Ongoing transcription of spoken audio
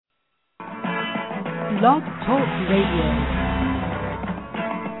Blog Talk Radio.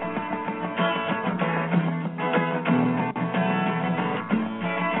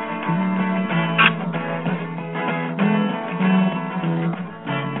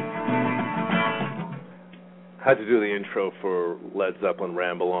 I had to do the intro for Led Zeppelin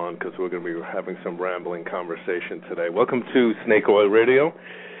Ramble On because we're going to be having some rambling conversation today. Welcome to Snake Oil Radio.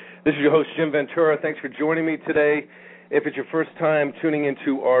 This is your host, Jim Ventura. Thanks for joining me today. If it's your first time tuning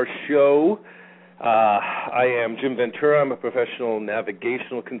into our show, I am Jim Ventura. I'm a professional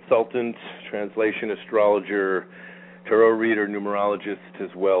navigational consultant, translation astrologer, tarot reader, numerologist, as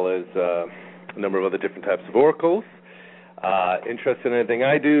well as a number of other different types of oracles. Interested in anything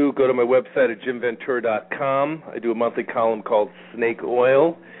I do, go to my website at jimventura.com. I do a monthly column called Snake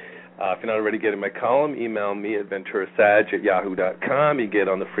Oil. If you're not already getting my column, email me at venturasag@yahoo.com. You get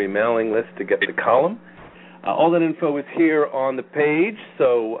on the free mailing list to get the column. All that info is here on the page.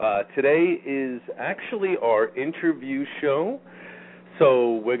 So today is actually our interview show.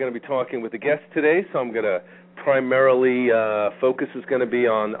 So we're going to be talking with a guest today, so I'm going to primarily focus is going to be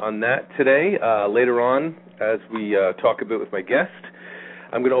on that today. Later on, as we talk a bit with my guest,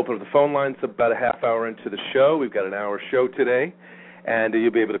 I'm going to open up the phone lines about a half hour into the show. We've got an hour show today, and you'll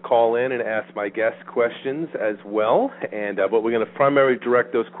be able to call in and ask my guest questions as well. And but we're going to primarily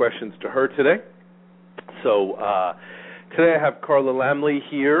direct those questions to her today. So today I have Karla Lamley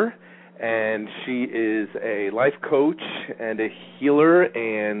here, and she is a life coach and a healer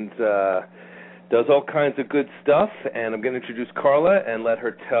and does all kinds of good stuff, and I'm going to introduce Karla and let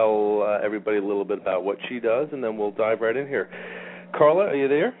her tell everybody a little bit about what she does, and then we'll dive right in here. Karla, are you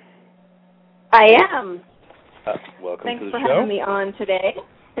there? I am. Welcome Thanks to the for show. having me on today.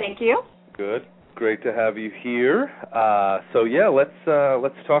 Thank you. Good. Great to have you here. So, yeah, let's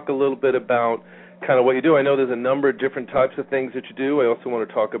talk a little bit about kind of what you do. I know there's a number of different types of things that you do. I also want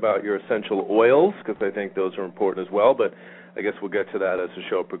to talk about your essential oils because I think those are important as well, but I guess we'll get to that as the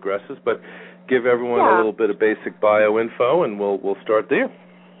show progresses. But give everyone a little bit of basic bio info, and we'll start there.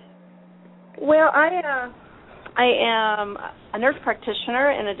 Well, I am a nurse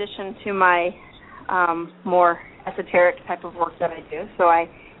practitioner in addition to my more esoteric type of work that I do. So I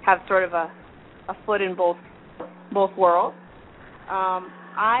have sort of a foot in both worlds.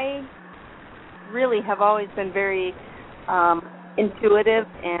 I really have always been very intuitive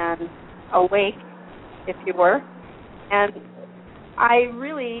and awake, if you were. And I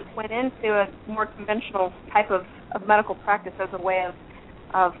really went into a more conventional type of medical practice as a way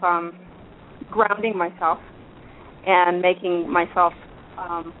of grounding myself and making myself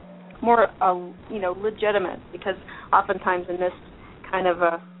more, legitimate. Because oftentimes in this kind of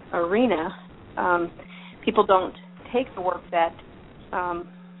a arena, people don't take the work that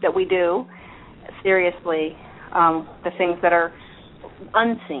we do seriously, the things that are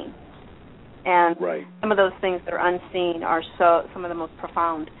unseen. And some of those things that are unseen are some of the most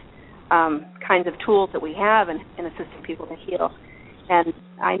profound kinds of tools that we have in assisting people to heal. And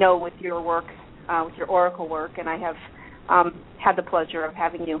I know with your work, with your oracle work, and I have had the pleasure of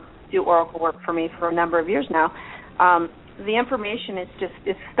having you do oracle work for me for a number of years now, the information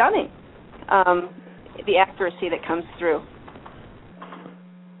is stunning, the accuracy that comes through.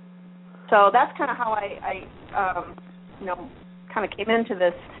 So that's kind of how I kind of came into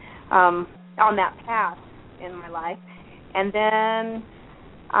this on that path in my life. And then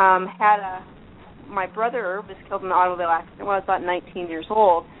my brother was killed in an automobile accident when I was about 19 years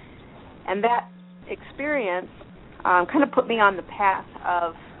old. And that experience kind of put me on the path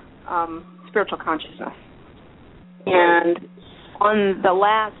of spiritual consciousness. And on the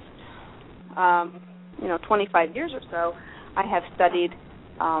last, 25 years or so, I have studied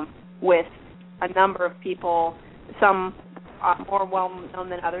with a number of people, some more well-known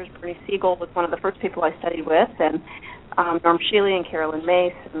than others. Bernie Siegel was one of the first people I studied with, and Norm Shealy and Carolyn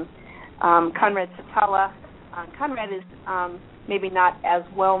Mace, and Conrad Satella. Conrad is maybe not as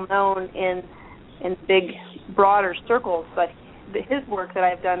well-known in big, broader circles, but his work that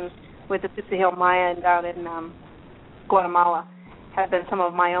I've done with the Tzutzil Maya down in Guatemala have been some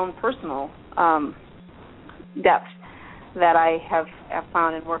of my own personal depths that I have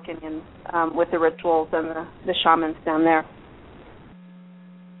found in working in with the rituals and the shamans down there.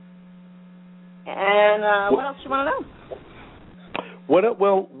 And what else do you want to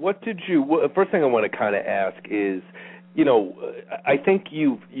know? What did you? First thing I want to kind of ask is, I think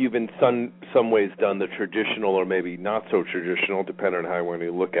you've in some ways done the traditional, or maybe not so traditional, depending on how you want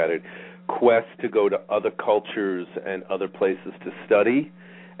to look at it, quest to go to other cultures and other places to study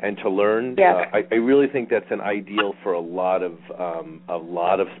and to learn. Yeah. I really think that's an ideal for a lot of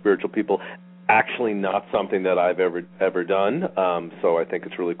spiritual people. actually not something that I've ever done. So I think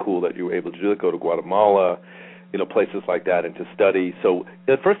it's really cool that you were able to do it, go to Guatemala, places like that, and to study. So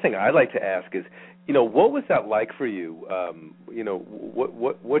the first thing I'd like to ask is, what was that like for you?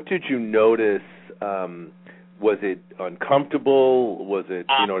 What did you notice? Was it uncomfortable? Was it,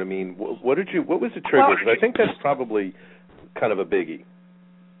 you know what I mean? What was the trigger? Because I think that's probably kind of a biggie.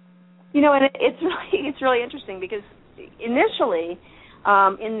 And it's really interesting because initially,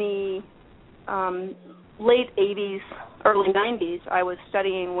 in the late 80s, early 90s, I was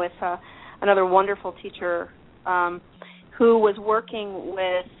studying with another wonderful teacher who was working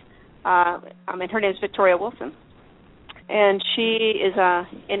with, and her name is Victoria Wilson, and she is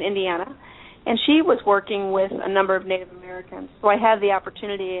in Indiana, and she was working with a number of Native Americans. So I had the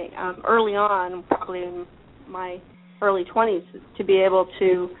opportunity early on, probably in my early 20s, to be able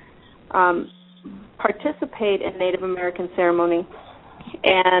to participate in Native American ceremony.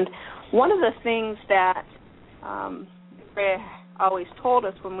 And one of the things that Ray always told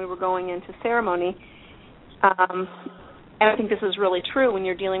us when we were going into ceremony, and I think this is really true when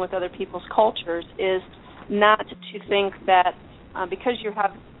you're dealing with other people's cultures, is not to think that because you're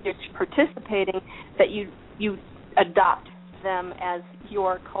participating that you adopt them as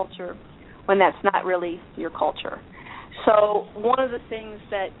your culture when that's not really your culture. So one of the things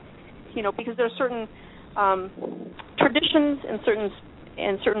that, because there are certain traditions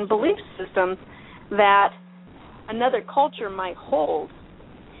and certain belief systems that another culture might hold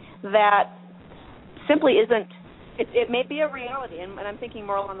that simply isn't, it may be a reality, and I'm thinking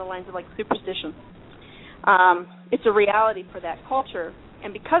more along the lines of like superstition. It's a reality for that culture,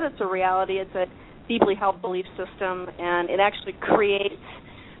 and because it's a reality, it's a deeply held belief system, and it actually creates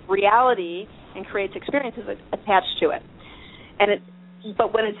reality and creates experiences attached to it.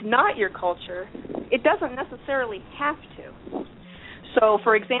 But when it's not your culture, it doesn't necessarily have to. So,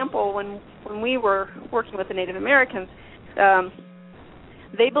 for example, when we were working with the Native Americans,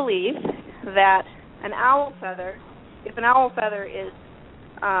 they believe that an owl feather, if an owl feather is,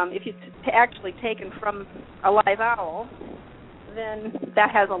 if it's actually taken from a live owl, then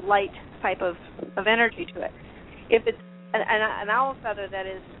that has a light type of energy to it. If it's an owl feather that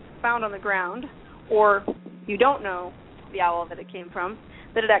is found on the ground, or you don't know the owl that it came from,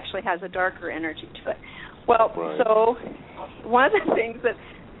 that it actually has a darker energy to it. Well, right. So one of the things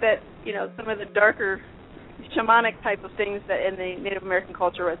that some of the darker shamanic type of things that in the Native American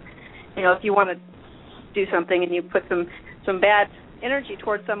culture was, if you want to do something and you put some bad energy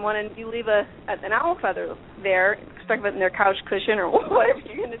towards someone and you leave an owl feather there, stuck it in their couch cushion or whatever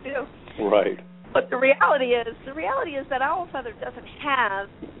you're going to do. Right. But the reality is that owl feather doesn't have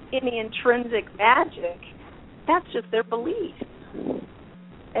any intrinsic magic. That's just their belief.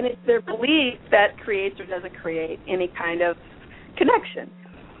 And it's their belief that creates or doesn't create any kind of connection.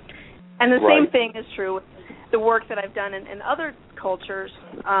 And the right. same thing is true with the work that I've done in other cultures.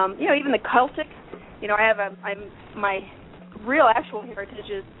 Even the Celtic. My real actual heritage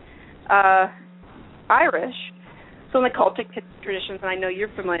is Irish. So in the Celtic traditions, and I know you're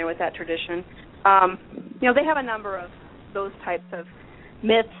familiar with that tradition, they have a number of those types of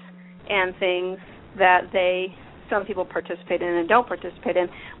myths and things that some people participate in and don't participate in.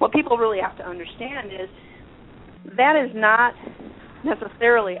 What people really have to understand is that is not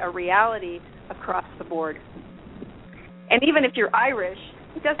necessarily a reality across the board. And even if you're Irish,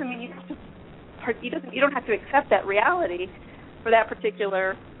 it doesn't mean you don't have to accept that reality for that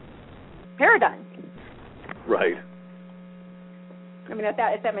particular paradigm. Right. I mean, if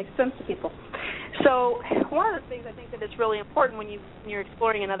that makes sense to people. So one of the things I think that is really important when you're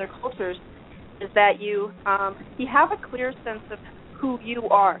exploring in other cultures is that you have a clear sense of who you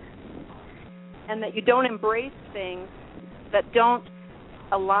are, and that you don't embrace things that don't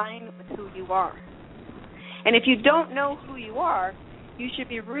align with who you are. And if you don't know who you are, you should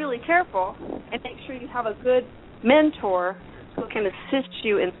be really careful and make sure you have a good mentor who can assist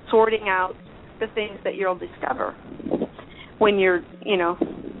you in sorting out the things that you'll discover when you're,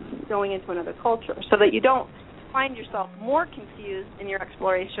 going into another culture, so that you don't find yourself more confused in your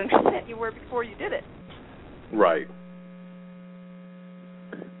exploration than you were before you did it. Right.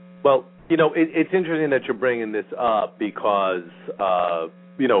 Well, it's interesting that you're bringing this up because, as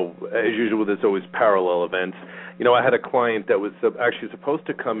usual, there's always parallel events. I had a client that was actually supposed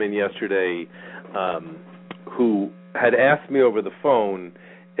to come in yesterday who had asked me over the phone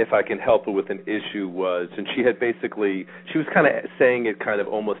if I can help her with an issue and she was kind of saying it kind of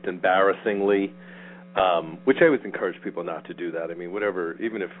almost embarrassingly, which I always encourage people not to do that. I mean, whatever,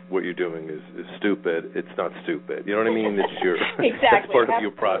 even if what you're doing is stupid, it's not stupid. You know what I mean? It's your exactly. It's part of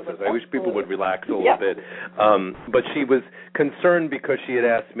your process. I wish people would relax a little bit. But she was concerned because she had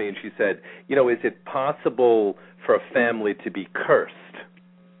asked me, and she said, is it possible for a family to be cursed?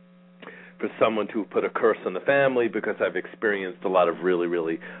 For someone to put a curse on the family, because I've experienced a lot of really,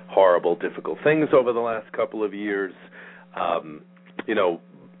 really horrible, difficult things over the last couple of years. And it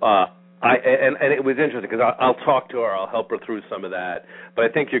was interesting because I'll talk to her, I'll help her through some of that. But I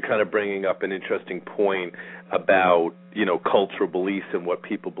think you're kind of bringing up an interesting point about, cultural beliefs and what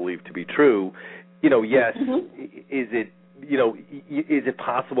people believe to be true. Yes, is it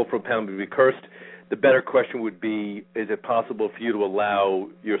possible for a family to be cursed? The better question would be, is it possible for you to allow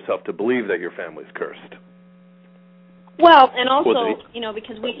yourself to believe that your family's cursed? Well, and also,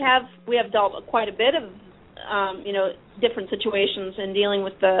 because we have dealt quite a bit of, different situations in dealing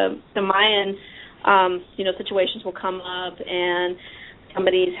with the Mayan, situations will come up and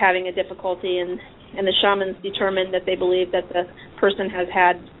somebody's having a difficulty and the shamans determine that they believe that the person has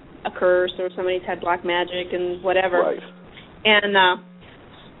had a curse or somebody's had black magic and whatever. Right. And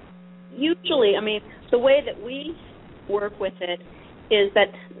usually, the way that we work with it is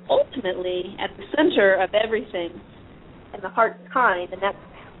that ultimately at the center of everything and the heart kind, and that's,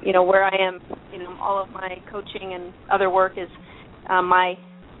 where I am, all of my coaching and other work is my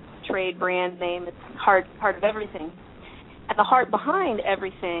trade brand name. It's heart of everything. And the heart behind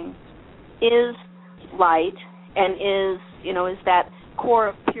everything is light and is that core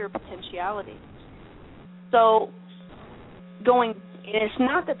of pure potentiality. So it's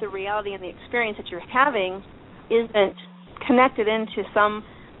not that the reality and the experience that you're having isn't connected into some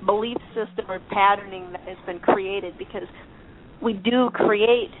belief system or patterning that has been created, because we do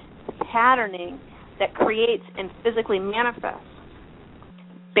create patterning that creates and physically manifests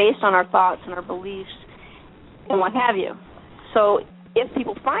based on our thoughts and our beliefs and what have you. So if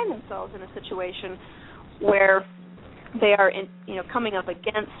people find themselves in a situation where they are coming up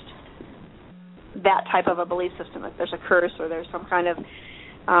against that type of a belief system, if there's a curse or there's some kind of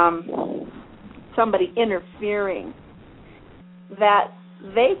somebody interfering, that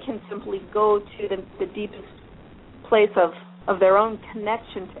they can simply go to the deepest place of their own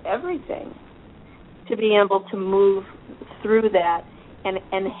connection to everything to be able to move through that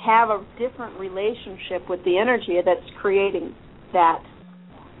and have a different relationship with the energy that's creating that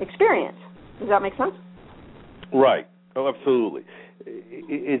experience. Does that make sense? Right. Oh, absolutely.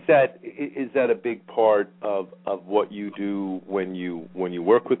 Is that a big part of what you do when you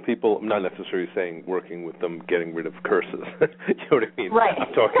work with people? I'm not necessarily saying working with them, getting rid of curses. You know what I mean? Right.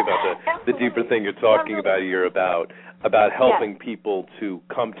 I'm talking about the deeper thing you're talking about here about helping people to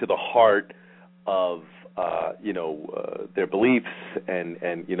come to the heart of their beliefs and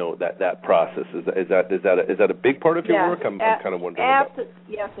that process. Is that a big part of your work? I'm kind of wondering.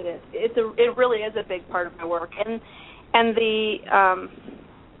 Yes, it is. It really is a big part of my work, and the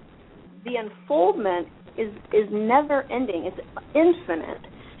unfoldment is never ending. It's infinite,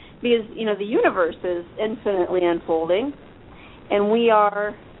 because the universe is infinitely unfolding, and we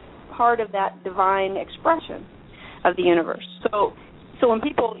are part of that divine expression of the universe. So when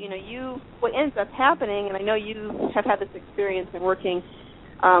people, what ends up happening, and I know you have had this experience in working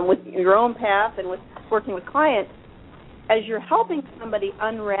with your own path and with working with clients, as you're helping somebody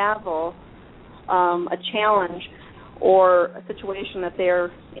unravel a challenge or a situation that they're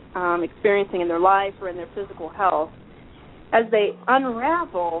experiencing in their life or in their physical health, as they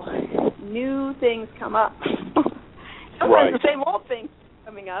unravel, new things come up. Sometimes the same old thing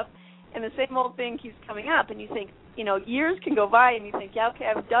coming up, and the same old thing keeps coming up, and you think, years can go by, and you think, yeah, okay,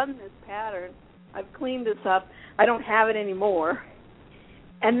 I've done this pattern, I've cleaned this up, I don't have it anymore.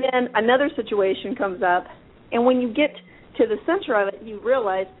 And then another situation comes up, and when you get to the center of it, you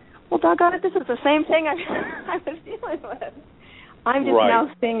realize, well, doggone it, this is the same thing I was dealing with. I'm just now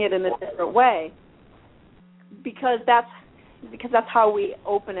seeing it in a different way, because that's how we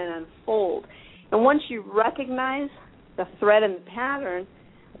open and unfold. And once you recognize the thread and the pattern,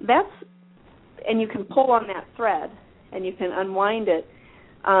 and you can pull on that thread and you can unwind it,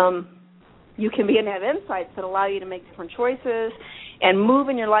 you can begin to have insights that allow you to make different choices and move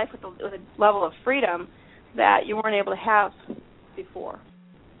in your life with a level of freedom that you weren't able to have before.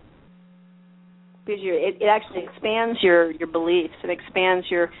 Because it actually expands your beliefs. It expands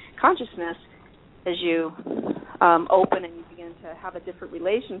your consciousness as you open and you begin to have a different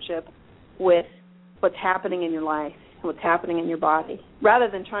relationship with what's happening in your life and what's happening in your body. Rather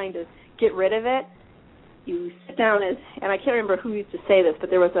than trying to get rid of it, you sit down and I can't remember who used to say this, but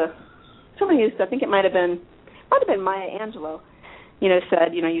there was somebody used to, I think it might have been Maya Angelou,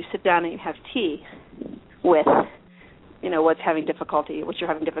 said, you sit down and you have tea with, what you're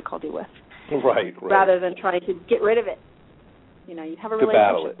having difficulty with. Right. Rather than trying to get rid of it. You have a to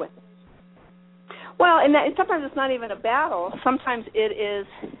battle relationship it. with it. Well, and sometimes it's not even a battle. Sometimes it is,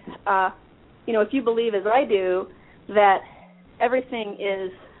 if you believe, as I do, that everything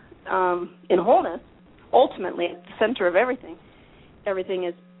is in wholeness, ultimately at the center of everything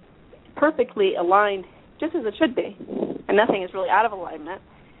is perfectly aligned just as it should be, and nothing is really out of alignment,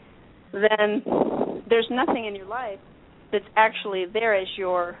 then there's nothing in your life that's actually there as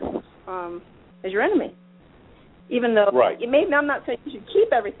your enemy. Even though I'm not saying you should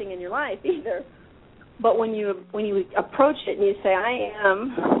keep everything in your life either, but when you approach it and you say,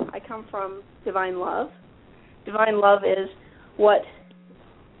 I come from divine love. Divine love is what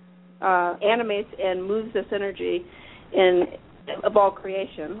animates and moves this energy of all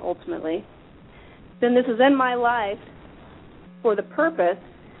creation, ultimately. Then this is in my life for the purpose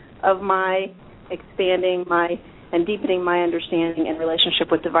of my expanding and deepening my understanding and relationship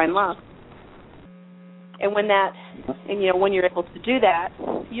with divine love. And when you're able to do that,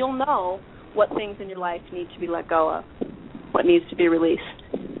 you'll know what things in your life need to be let go of, what needs to be released,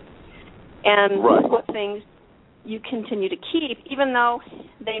 and what things you continue to keep, even though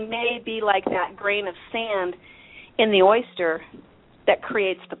they may be like that grain of sand in the oyster that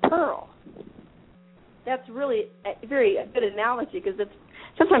creates the pearl. That's really a good analogy, because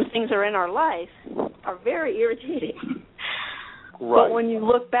sometimes things are in our life are very irritating. Right. But when you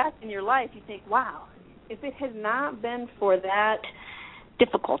look back in your life, you think, wow, if it had not been for that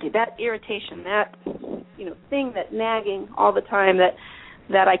difficulty, that irritation, that thing that nagging all the time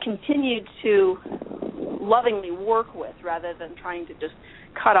that I continued to lovingly work with rather than trying to just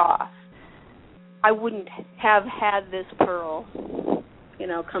cut off, I wouldn't have had this pearl,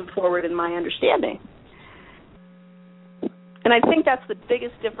 come forward in my understanding. And I think that's the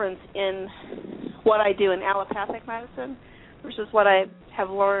biggest difference in what I do in allopathic medicine versus what I have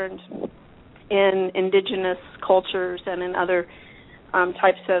learned in indigenous cultures and in other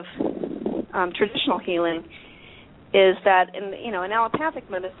types of traditional healing, is that in allopathic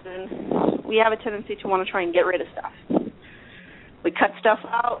medicine, we have a tendency to want to try and get rid of stuff. We cut stuff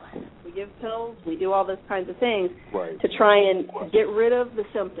out, we give pills, we do all those kinds of things to try and get rid of the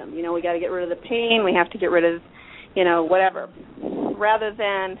symptom. We got to get rid of the pain, we have to get rid of, whatever, rather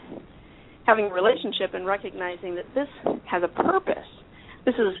than having a relationship and recognizing that this has a purpose.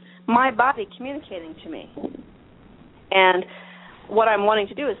 This is my body communicating to me. And what I'm wanting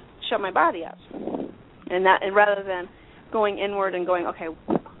to do is shut my body up. And rather than going inward and going, okay,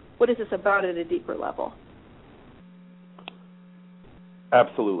 what is this about at a deeper level?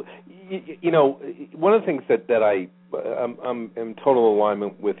 Absolutely. One of the things that I'm in total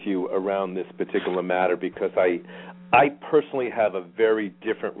alignment with you around this particular matter, because I personally have a very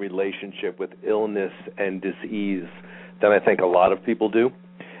different relationship with illness and disease than I think a lot of people do.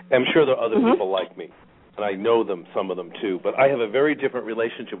 I'm sure there are other people like me, and I know them, some of them too, but I have a very different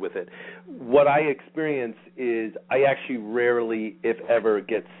relationship with it. What I experience is I actually rarely, if ever,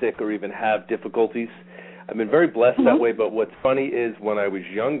 get sick or even have difficulties. I've been very blessed that way, but what's funny is when I was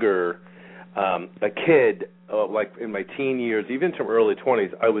younger, a kid, like in my teen years, even to early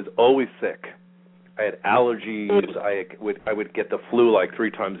 20s, I was always sick. I had allergies. I would get the flu like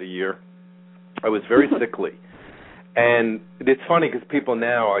 3 times a year. I was very sickly. And it's funny because people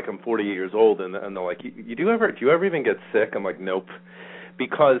now, like I'm 48 years old, and they're like, do you ever even get sick? I'm like, nope.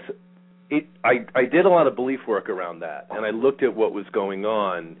 Because I did a lot of belief work around that, and I looked at what was going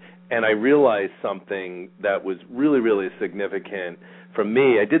on, and I realized something that was really, really significant for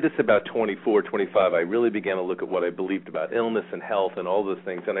me. I did this about 24, 25. I really began to look at what I believed about illness and health and all those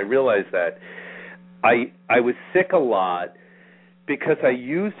things, and I realized that I was sick a lot because I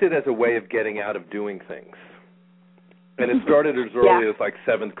used it as a way of getting out of doing things. And it started as early as like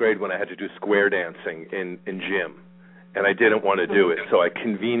 7th grade when I had to do square dancing in gym, and I didn't want to do it, so I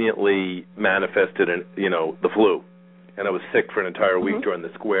conveniently manifested the flu, and I was sick for an entire week during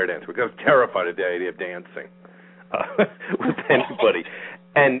the square dance because I was terrified of the idea of dancing with anybody.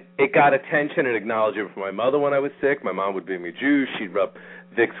 And it got attention and acknowledgement from my mother when I was sick. My mom would bring me juice. She'd rub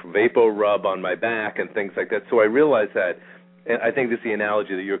Vicks Vapo Rub on my back and things like that. So I realized that, and I think this is the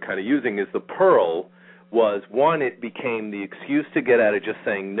analogy that you're kind of using, is the pearl was, one, it became the excuse to get out of just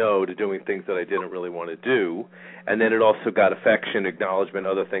saying no to doing things that I didn't really want to do, and then it also got affection, acknowledgement,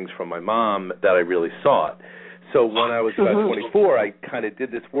 other things from my mom that I really sought. So when I was about 24, I kind of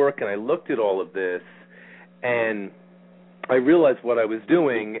did this work, and I looked at all of this, and I realized what I was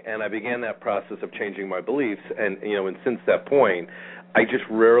doing, and I began that process of changing my beliefs, and and since that point, I just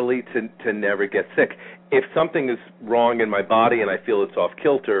rarely to never get sick. If something is wrong in my body and I feel it's off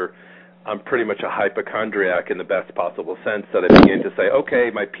kilter, I'm pretty much a hypochondriac in the best possible sense, that I begin to say, okay,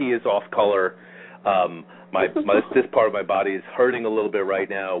 my pee is off color, this part of my body is hurting a little bit right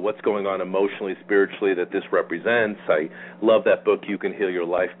now. What's going on emotionally, spiritually that this represents? I love that book, You Can Heal Your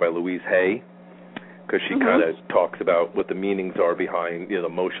Life, by Louise Hay, because she kind of talks about what the meanings are behind, the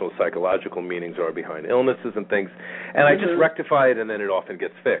emotional, psychological meanings are behind illnesses and things. And I just rectify it, and then it often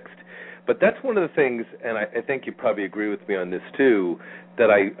gets fixed. But that's one of the things, and I think you probably agree with me on this too, that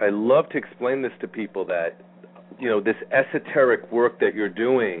I love to explain this to people, that, this esoteric work that you're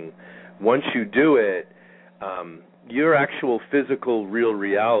doing, once you do it, your actual physical, real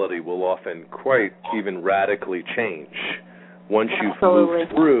reality will often quite even radically change once you've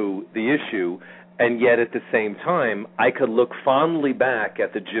moved through the issue. And yet at the same time, I could look fondly back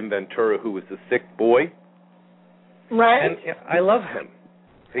at the Jim Ventura who was the sick boy. Right. And I love him.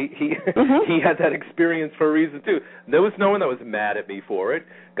 He had that experience for a reason, too. There was no one that was mad at me for it.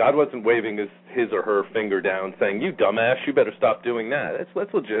 God wasn't waving his or her finger down saying, you dumbass, you better stop doing that.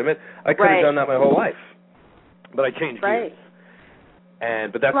 That's legitimate. I could have done that my whole life. But I changed gears.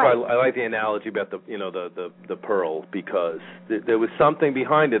 But that's why I like the analogy about the pearl, because there was something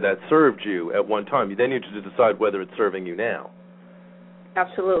behind it that served you at one time. Then you have to decide whether it's serving you now.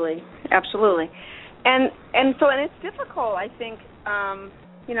 Absolutely. And it's difficult, I think,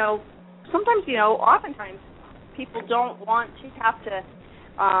 sometimes, oftentimes people don't want to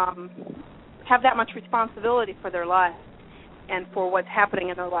have that much responsibility for their life and for what's happening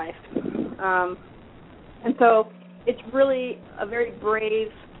in their life. And so it's really a very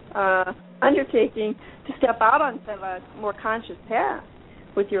brave undertaking to step out onto a more conscious path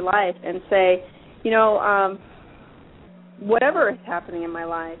with your life and say, whatever is happening in my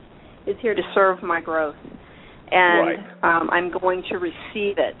life is here to serve my growth. And I'm going to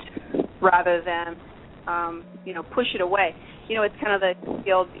receive it rather than, push it away. It's kind of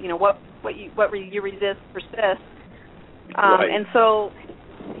the old, what you resist persists. And so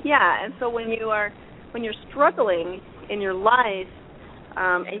when you're struggling in your life,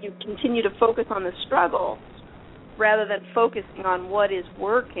 and you continue to focus on the struggle rather than focusing on what is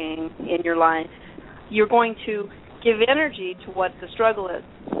working in your life, you're going to give energy to what the struggle is.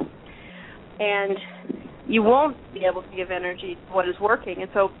 And you won't be able to give energy to what is working. And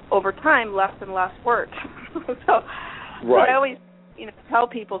so over time, less and less works. So I always tell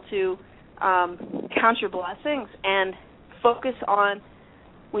people to count your blessings and focus on,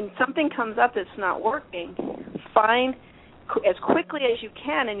 when something comes up that's not working, find, as quickly as you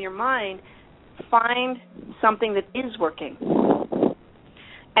can in your mind, find something that is working.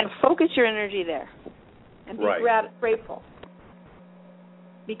 And focus your energy there. And be grateful.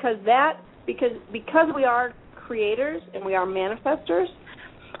 Because we are creators and we are manifestors,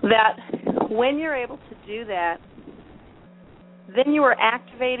 that when you're able to do that, then you are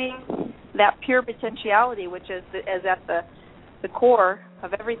activating that pure potentiality, which is at the core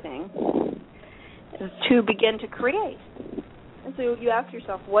of everything, to begin to create. And so you ask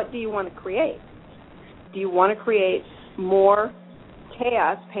yourself, what do you want to create? Do you want to create more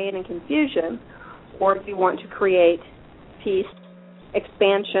chaos, pain, and confusion, or do you want to create peace,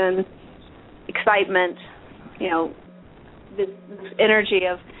 expansion, excitement, this energy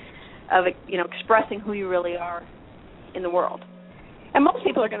of expressing who you really are in the world? And most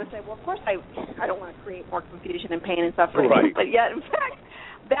people are going to say, well, of course I don't want to create more confusion and pain and suffering. Right. But yet, in fact,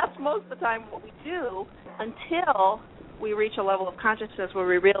 that's most of the time what we do until we reach a level of consciousness where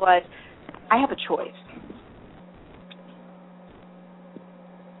we realize, I have a choice.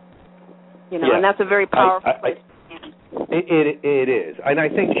 And that's a very powerful place to stand. It is. And I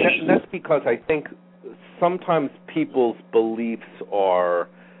think that's because I think sometimes people's beliefs are,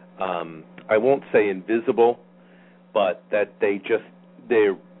 I won't say invisible, but that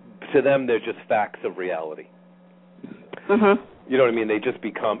to them they're just facts of reality. Mm-hmm. You know what I mean? They just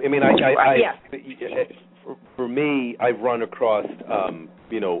become. I mean, for me, I've run across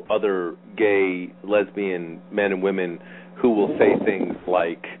other gay, lesbian men and women who will say things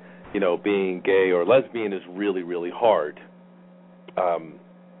like, being gay or lesbian is really, really hard.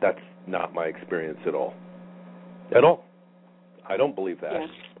 That's not my experience at all. At all. I don't believe that. Yeah.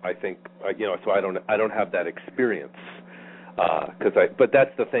 I think, so I don't have that experience. But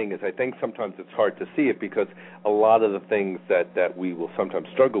that's the thing, is I think sometimes it's hard to see it because a lot of the things that we will sometimes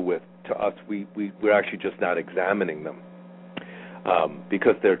struggle with, to us, we're actually just not examining them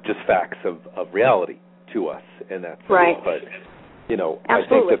because they're just facts of reality to us, and that's right. But I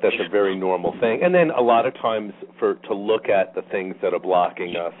think that's a very normal thing. And then a lot of times to look at the things that are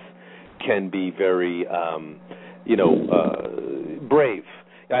blocking us can be very brave.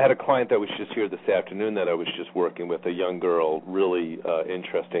 I had a client that was just here this afternoon that I was just working with, a young girl, really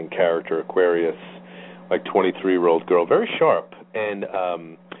interesting character, Aquarius, like 23-year-old girl, very sharp. And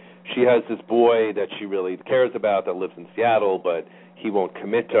she has this boy that she really cares about that lives in Seattle, but he won't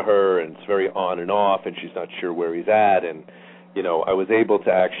commit to her, and it's very on and off, and she's not sure where he's at. And, you know, I was able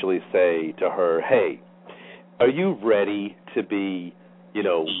to actually say to her, hey, are you ready to be, you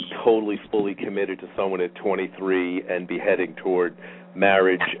know, totally, fully committed to someone at 23 and be heading toward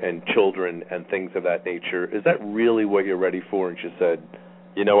marriage and children and things of that nature? Is that really what you're ready for? And she said,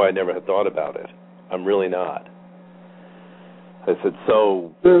 you know, I never had thought about it. I'm really not. I said,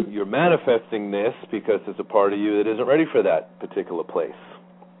 so you're manifesting this because there's a part of you that isn't ready for that particular place.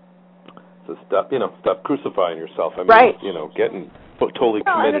 So stop crucifying yourself. I mean, right. You know, getting totally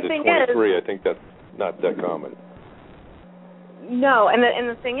committed at 23, I think that's not that common. No, and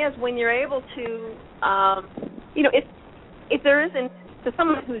the thing is, when you're able to, you know, if there isn't, so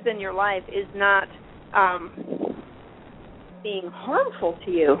someone who's in your life is not being harmful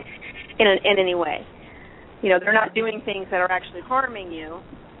to you in any way, you know, they're not doing things that are actually harming you,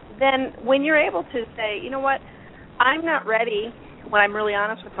 then when you're able to say, you know what, I'm not ready, when I'm really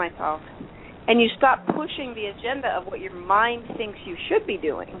honest with myself, and you stop pushing the agenda of what your mind thinks you should be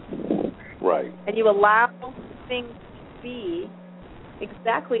doing. Right. And you allow things to be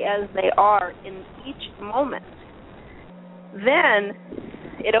exactly as they are in each moment. Then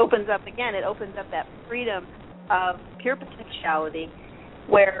it opens up again. It opens up that freedom of pure potentiality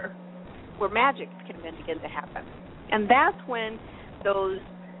where magic can then begin to happen. And that's when those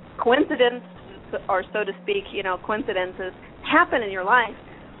coincidences, or so to speak, you know, coincidences happen in your life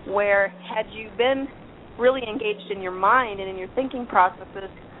where had you been really engaged in your mind and in your thinking processes,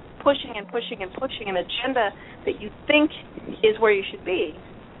 pushing and pushing and pushing an agenda that you think is where you should be,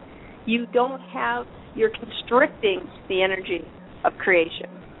 you're constricting the energy of creation.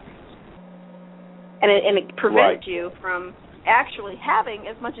 And it prevents you from actually having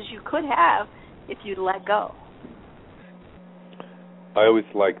as much as you could have if you'd let go. I always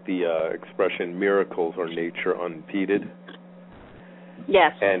like the expression, miracles are nature unimpeded.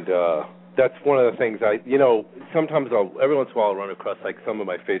 Yes. And that's one of the things sometimes every once in a while I'll run across, like, some of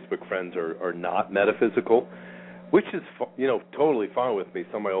my Facebook friends are not metaphysical, which is, totally fine with me.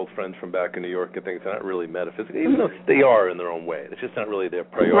 Some of my old friends from back in New York and things are not really metaphysical, even though they are in their own way. It's just not really their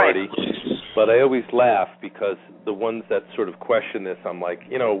priority. Right. But I always laugh because the ones that sort of question this, I'm like,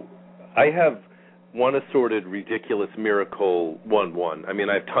 I have one assorted ridiculous miracle 1-1. I mean,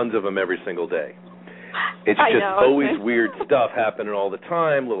 I have tons of them every single day. It's just always weird stuff happening all the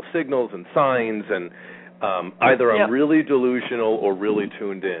time, little signals and signs, and either I'm really delusional or really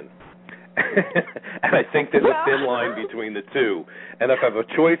tuned in. And I think there's a thin line between the two. And if I have a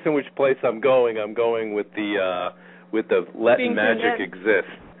choice in which place I'm going with the letting magic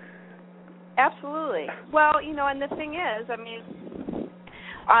exist. Absolutely. Well, and the thing is, I mean,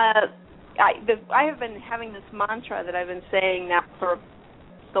 I have been having this mantra that I've been saying now for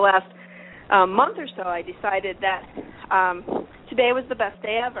the last month or so. I decided that today was the best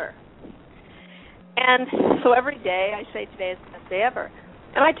day ever. And so every day I say today is the best day ever.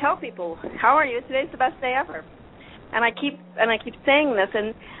 And I tell people, how are you? Today's the best day ever. And I keep saying this,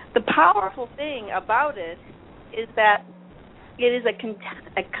 and the powerful thing about it is that it is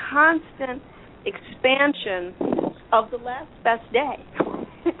a constant expansion of the last best day.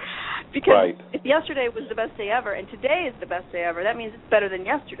 Because if yesterday was the best day ever and today is the best day ever, that means it's better than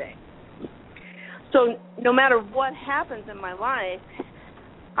yesterday. So no matter what happens in my life,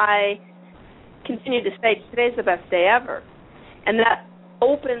 I continue to say today's the best day ever. And that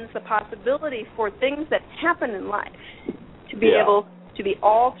opens the possibility for things that happen in life to be able to be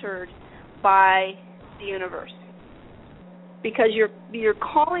altered by the universe. Because you're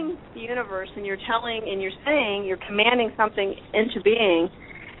calling the universe and you're telling and you're saying, you're commanding something into being,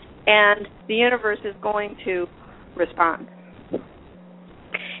 and the universe is going to respond.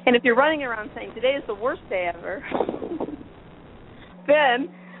 And if you're running around saying today is the worst day ever, then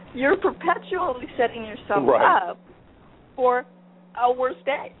you're perpetually setting yourself up for a worse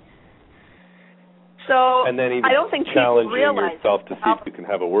day. So and then even I don't think challenging people realize yourself to see if you can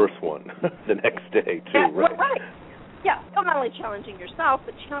have a worse one the next day too, right? Yeah, not only challenging yourself,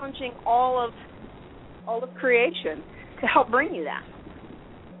 but challenging all of creation to help bring you that.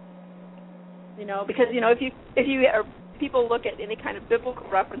 Because if you people look at any kind of biblical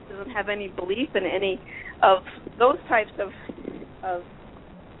references and have any belief in any of those types of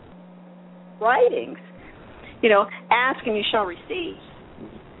writings, ask and you shall receive.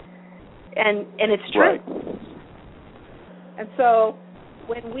 And it's true. Right. And so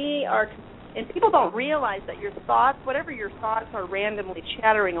when we are And people don't realize that your thoughts, whatever your thoughts are randomly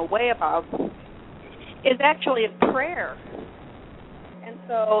chattering away about, is actually a prayer. And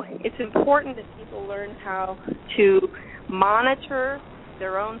so it's important that people learn how to monitor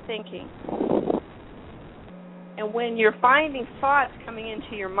their own thinking. And when you're finding thoughts coming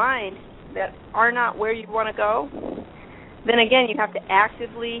into your mind that are not where you want to go, then again you have to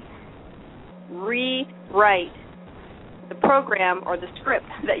actively rewrite the program or the script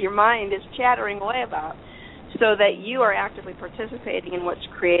that your mind is chattering away about so that you are actively participating in what's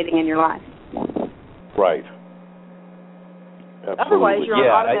creating in your life. Right. Absolutely. Otherwise, you're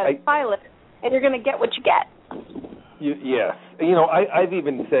on automatic pilot, and you're going to get what you get. Yes. I've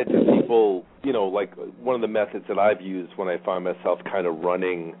even said to people, like one of the methods that I've used when I find myself kind of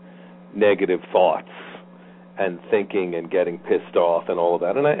running negative thoughts and thinking and getting pissed off and all of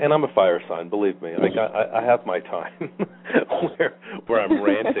that, and I'm a fire sign, believe me. I have my time where I'm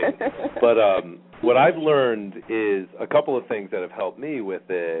ranting. But what I've learned is a couple of things that have helped me with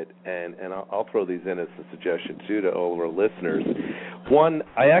it, and I'll throw these in as a suggestion, too, to all of our listeners. One,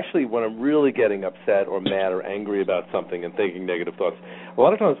 I actually, when I'm really getting upset or mad or angry about something and thinking negative thoughts, a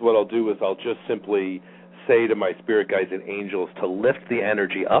lot of times what I'll do is I'll just simply say to my spirit guides and angels to lift the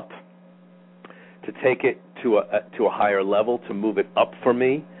energy up, to take it to a higher level, to move it up for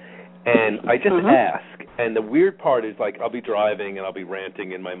me. And I just ask. And the weird part is, like, I'll be driving and I'll be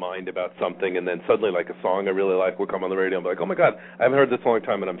ranting in my mind about something, and then suddenly, like, a song I really like will come on the radio. I'm like, oh, my God, I haven't heard this in a long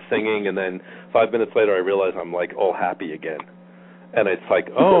time, and I'm singing. And then 5 minutes later, I realize I'm, like, all happy again. And it's like,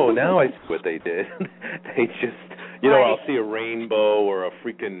 oh, now I see what they did. They just, I'll see a rainbow or a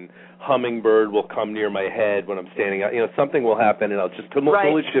freaking hummingbird will come near my head when I'm standing out. Something will happen, and I'll just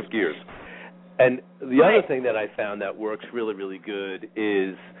totally shift gears. And the other thing that I found that works really, really good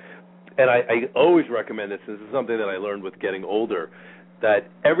is, and I always recommend this is something that I learned with getting older, that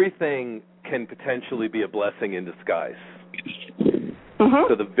everything can potentially be a blessing in disguise.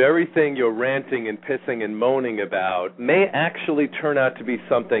 So the very thing you're ranting and pissing and moaning about may actually turn out to be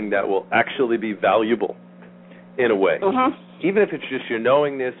something that will actually be valuable in a way. Even if it's just your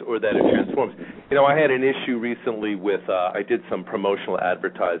knowingness or that it transforms. I had an issue recently with, I did some promotional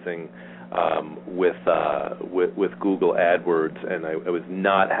advertising with Google AdWords, and I was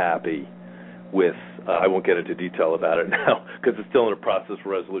not happy with, I won't get into detail about it now because it's still in a process for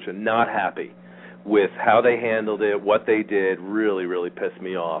resolution, not happy with how they handled it, what they did, really, really pissed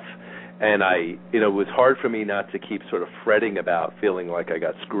me off. And it was hard for me not to keep sort of fretting about feeling like I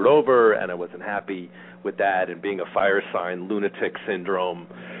got screwed over and I wasn't happy with that, and being a fire sign, lunatic syndrome,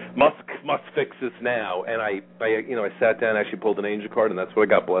 must fix this now. And I sat down, actually pulled an angel card, and that's what I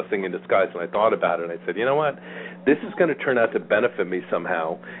got, blessing in disguise. And I thought about it, and I said, you know what? This is going to turn out to benefit me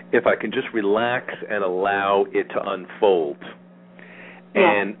somehow if I can just relax and allow it to unfold.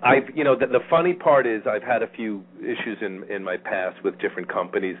 And the funny part is I've had a few issues in my past with different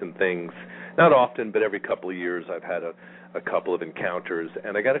companies and things. Not often, but every couple of years I've had a couple of encounters.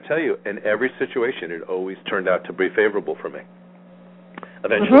 And I got to tell you, in every situation, it always turned out to be favorable for me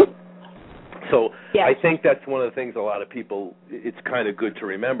eventually. So I think that's one of the things a lot of people, it's kind of good to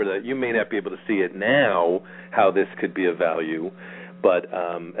remember that you may not be able to see it now, how this could be of value, but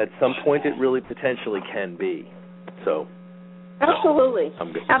at some point it really potentially can be. So... Absolutely.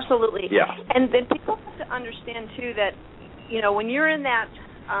 Absolutely. Yeah. And then people have to understand too that, when you're in that,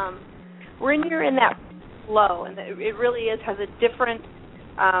 when you're in that flow, and it really has a different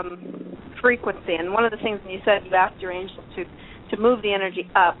frequency. And one of the things you said, you asked your angels to move the energy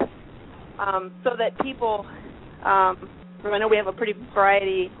up, so that people, I know we have a pretty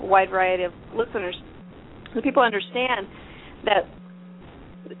wide variety of listeners, so people understand that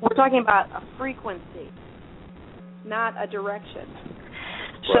we're talking about a frequency, not a direction.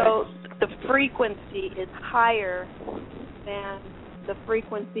 So the frequency is higher than the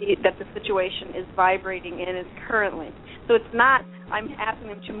frequency that the situation is vibrating in is currently. So it's not, I'm asking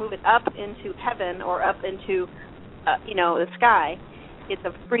them to move it up into heaven or up into, the sky. It's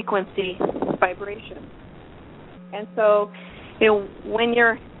a frequency vibration. And so, when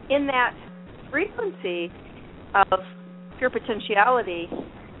you're in that frequency of pure potentiality,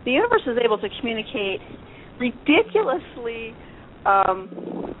 the universe is able to communicate ridiculously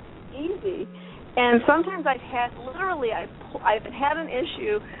easy. And sometimes I've had an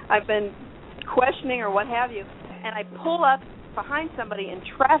issue, I've been questioning or what have you, and I pull up behind somebody in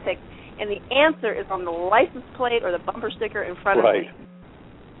traffic, and the answer is on the license plate or the bumper sticker in front of me.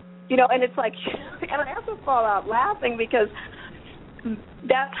 And it's like, and I have to fall out laughing because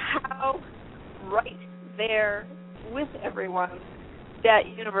that's how right there with everyone that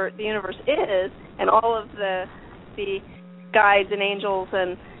the universe is, and all of the guides and angels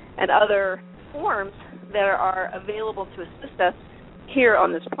and and other forms that are available to assist us here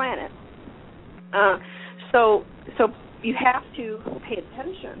on this planet. So you have to pay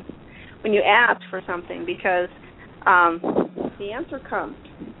attention when you ask for something, because the answer comes.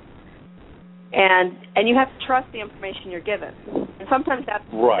 And you have to trust the information you're given. And sometimes that's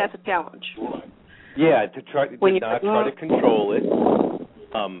a challenge. Yeah, to not try to control it,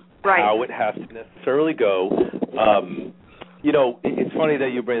 how it has to necessarily go. It's funny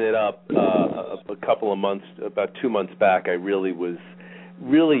that you bring it up. A couple of months, about 2 months back, I really was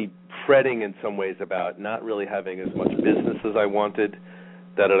fretting in some ways about not really having as much business as I wanted,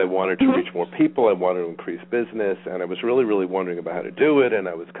 that I wanted to reach more people, I wanted to increase business, and I was really, really wondering about how to do it, and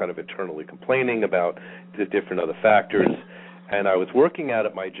I was kind of internally complaining about the different other factors. And I was working out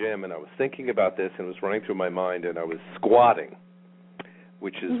at my gym, and I was thinking about this, and it was running through my mind, and I was squatting,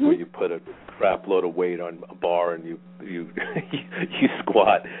 which is where you put a crap load of weight on a bar and you you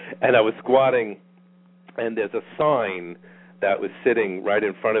squat. And I was squatting, and there's a sign that was sitting right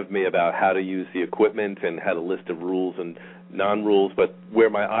in front of me about how to use the equipment and had a list of rules and non-rules, but where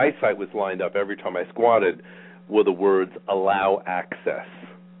my eyesight was lined up every time I squatted were the words, allow access.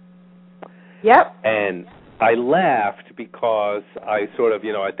 Yep. And I laughed because I sort of,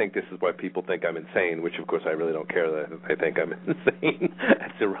 I think this is why people think I'm insane, which of course I really don't care that I think I'm insane.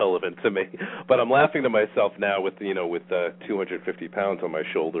 That's irrelevant to me. But I'm laughing to myself now with 250 pounds on my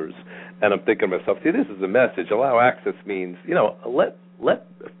shoulders, and I'm thinking to myself, see, this is a message. Allow access means,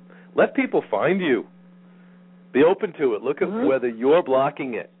 let people find you. Be open to it. Look at whether you're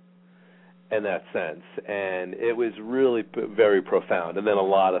blocking it in that sense. And it was really very profound. And then a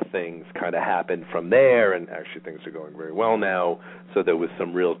lot of things kind of happened from there, and actually things are going very well now. So there was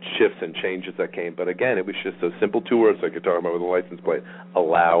some real shifts and changes that came. But again, it was just those simple 2 words like you're talking about with the license plate,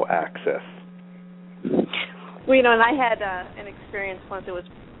 allow access. Well, and I had an experience once. It was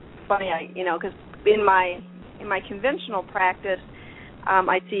funny, because in my conventional practice,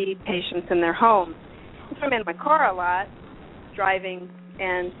 I see patients in their homes. So I'm in my car a lot, driving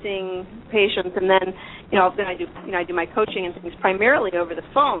and seeing patients, and then I do my coaching and things primarily over the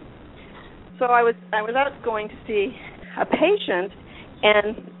phone. So I was out going to see a patient,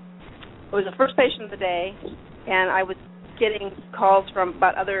 and it was the first patient of the day, and I was getting calls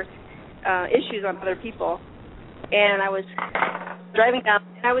about other issues on other people, and I was driving down,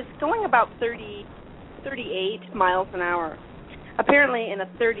 and I was going about 38 miles an hour, apparently in a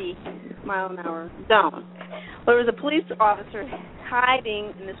 30-mile-an-hour zone. Well, there was a police officer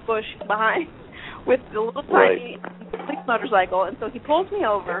hiding in this bush behind with the little tiny police motorcycle, and so he pulls me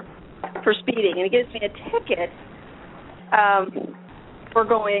over for speeding, and he gives me a ticket for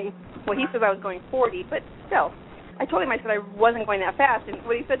going, well, he says I was going 40, but still. I told him, I said I wasn't going that fast, and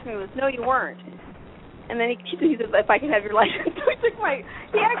what he said to me was, no, you weren't. And then he said, if I could have your license. So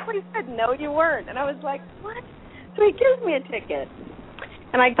he actually said, no, you weren't. And I was like, what? So he gives me a ticket.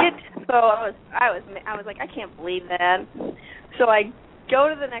 And I was like, I can't believe that. So I go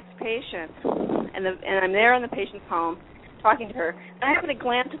to the next patient, and I'm there in the patient's home talking to her. And I happen to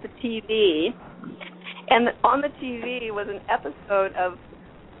glance at the TV, and on the TV was an episode of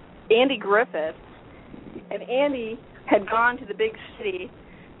Andy Griffith, and Andy had gone to the big city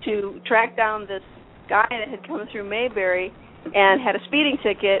to track down this guy that had come through Mayberry and had a speeding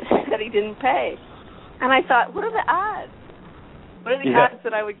ticket that he didn't pay. And I thought, what are the odds? What are the odds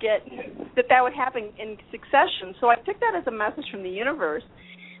that I would get, that would happen in succession? So I took that as a message from the universe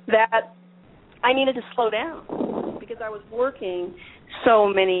that I needed to slow down because I was working so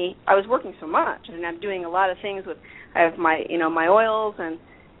much, and I'm doing a lot of things with, I have my oils and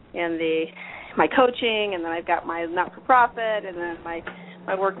my coaching, and then I've got my not-for-profit, and then my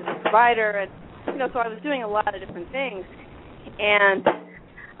work as a provider, and so I was doing a lot of different things, and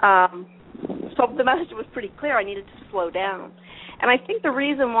so the message was pretty clear. I needed to slow down. And I think the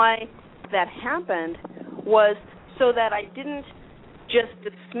reason why that happened was so that I didn't just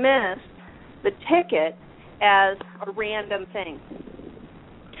dismiss the ticket as a random thing.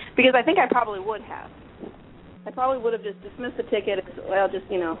 Because I think I probably would have. I probably would have just dismissed the ticket as, well, just,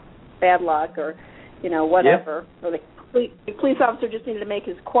 bad luck or, whatever. Yeah. Or the police officer just needed to make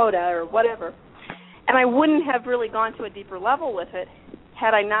his quota or whatever. And I wouldn't have really gone to a deeper level with it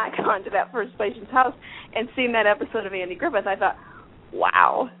had I not gone to that first patient's house and seen that episode of Andy Griffith. I thought,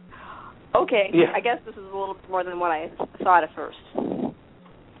 wow, okay, I guess this is a little bit more than what I thought at first.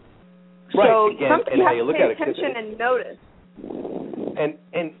 Right. So and you how have you look to pay at it, attention and notice.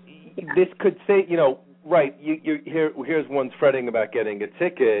 And this could say, right, here's one's fretting about getting a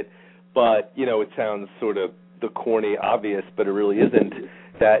ticket, but, it sounds sort of the corny obvious, but it really isn't,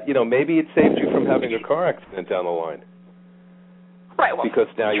 that, maybe it saved you from having a car accident down the line. Right. Well, because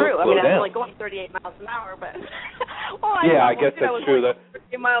now you'll true. slow I'm down. only going 38 miles an hour, but I guess that's true.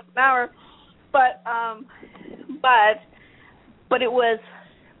 38 miles an hour, but it was,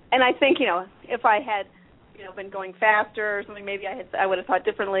 and I think if I had been going faster or something, maybe I would have thought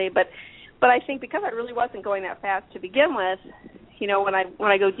differently. But I think because I really wasn't going that fast to begin with,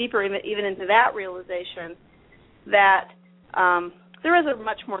 when I go deeper even into that realization, that there is a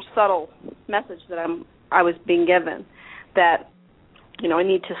much more subtle message that I was being given, that I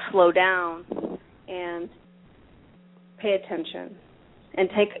need to slow down and pay attention and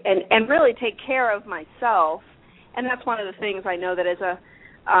really take care of myself. And that's one of the things I know that is a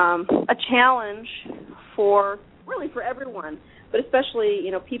challenge for everyone, but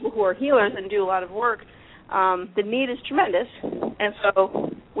especially people who are healers and do a lot of work. The need is tremendous, and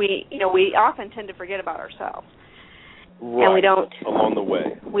so we often tend to forget about ourselves, right. And we don't along the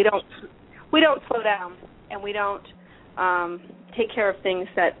way. We don't slow down, and we don't take care of things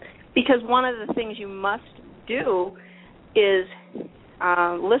because one of the things you must do is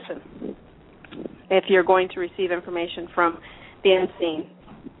listen. If you're going to receive information from the unseen,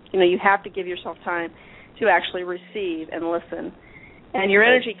 you have to give yourself time to actually receive and listen. And your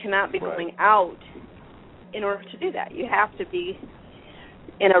energy cannot be going out in order to do that. You have to be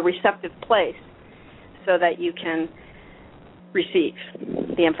in a receptive place so that you can receive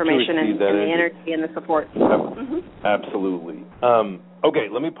the information and the energy and the support. Absolutely. Okay,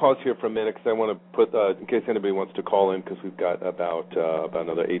 let me pause here for a minute because I want to put, in case anybody wants to call in, because we've got about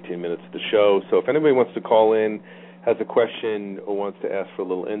another 18 minutes of the show. So if anybody wants to call in, has a question, or wants to ask for a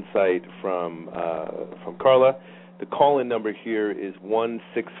little insight from Karla, the call-in number here is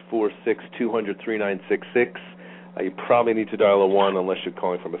 1-646-200-3966. You probably need to dial a 1 unless you're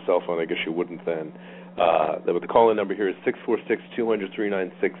calling from a cell phone. I guess you wouldn't then. But the call-in number here is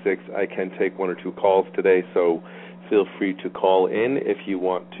 646-200-3966. I can take 1 or 2 calls today, so feel free to call in if you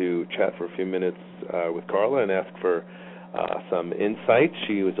want to chat for a few minutes with Karla and ask for some insight.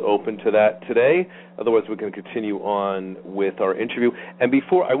 She was open to that today. Otherwise, we're going to continue on with our interview. And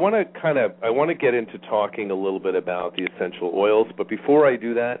before, I want to get into talking a little bit about the essential oils. But before I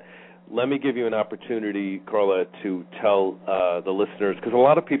do that, let me give you an opportunity, Karla, to tell the listeners, because a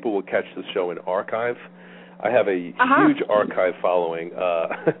lot of people will catch the show in archive. I have a huge archive following,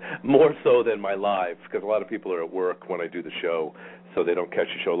 more so than my live, because a lot of people are at work when I do the show, so they don't catch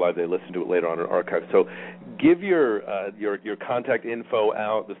the show live. They listen to it later on in archive. So give your contact info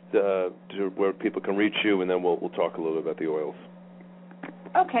out to where people can reach you, and then we'll talk a little bit about the oils.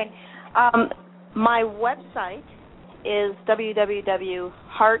 Okay. My website is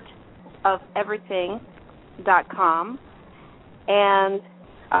www.heartofelverything.com, and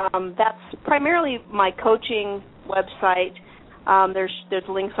that's primarily my coaching website. There's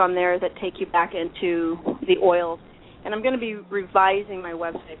links on there that take you back into the oils, and I'm going to be revising my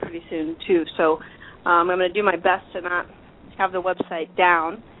website pretty soon too. So I'm going to do my best to not have the website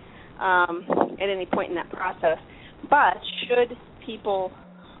down at any point in that process. But should people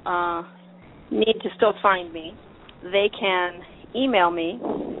need to still find me, they can email me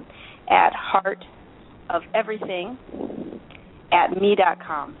at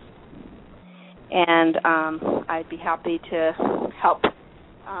heartofelverything@me.com. And I'd be happy to help in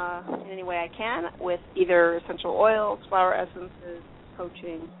any way I can with either essential oils, flower essences,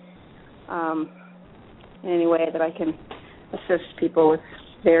 coaching, in any way that I can assist people with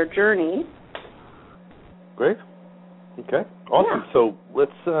their journey. Great. Okay. Awesome. Yeah. So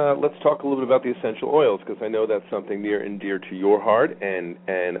let's talk a little bit about the essential oils, because I know that's something near and dear to your heart, and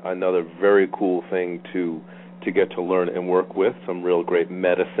another very cool thing to get to learn and work with, some real great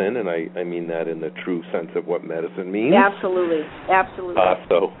medicine, and I mean that in the true sense of what medicine means. Absolutely.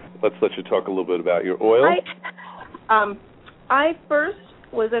 So let's let you talk a little bit about your oils. I first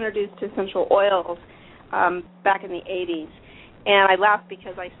was introduced to essential oils back in the 80s, and I laugh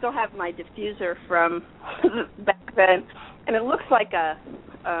because I still have my diffuser from back then, and it looks like a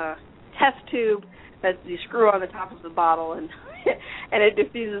test tube that you screw on the top of the bottle, and it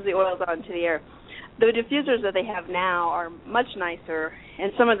diffuses the oils out into the air. The diffusers that they have now are much nicer,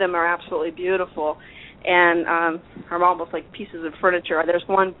 and some of them are absolutely beautiful and are almost like pieces of furniture. There's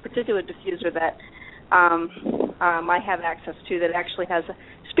one particular diffuser that I have access to that actually has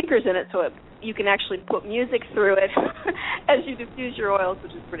speakers in it, so you can actually put music through it as you diffuse your oils,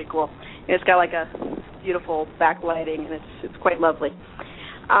 which is pretty cool. And it's got like a beautiful backlighting, and it's quite lovely.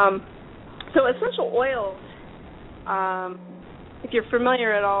 So essential oils, if you're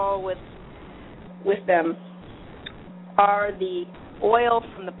familiar at all with them, are the oil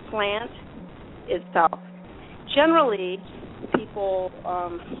from the plant itself. Generally, people,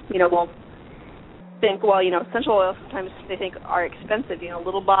 will think, well, essential oils sometimes they think are expensive, a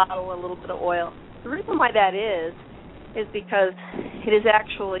little bottle, a little bit of oil. The reason why that is because it is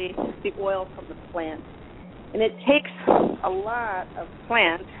actually the oil from the plant. And it takes a lot of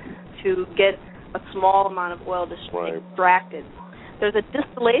plant to get a small amount of oil extracted. There's a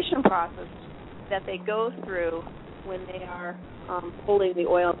distillation process that they go through when they are pulling the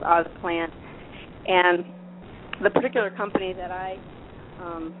oils out of the plant. And the particular company that I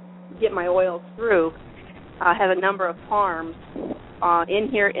get my oils through has a number of farms in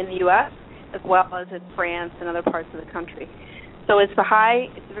here in the U.S. as well as in France and other parts of the country. So it's a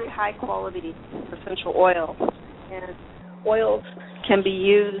very high quality essential oil, and oils can be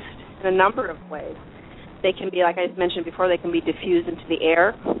used in a number of ways. They can be, like I mentioned before, they can be diffused into the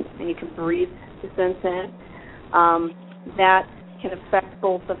air, and you can breathe the scent in. That can affect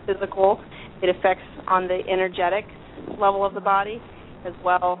both the physical, it affects on the energetic level of the body, as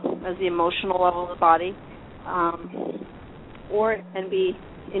well as the emotional level of the body, or it can be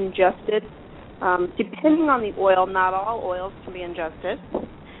ingested. Depending on the oil, not all oils can be ingested.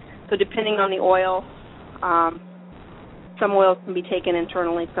 So depending on the oil, some oils can be taken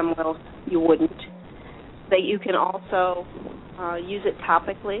internally, some oils you wouldn't. That you can also use it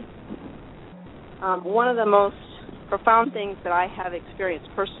topically. One of the most profound things that I have experienced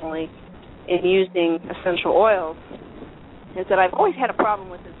personally in using essential oils is that I've always had a problem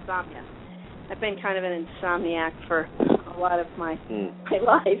with insomnia. I've been kind of an insomniac for a lot of my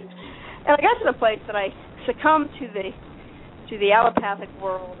life. And I got to the place that I succumbed to the allopathic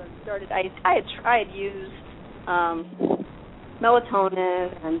world and started. I had used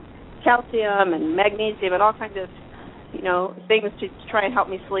melatonin and calcium and magnesium and all kinds of things to try and help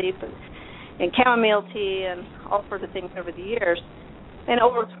me sleep, and chamomile tea and all sorts of things over the years. And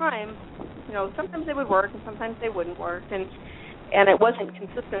over time, sometimes they would work and sometimes they wouldn't work, and it wasn't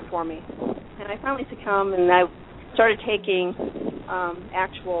consistent for me. And I finally succumbed, and I started taking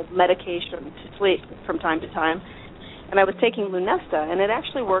actual medication to sleep from time to time. And I was taking Lunesta, and it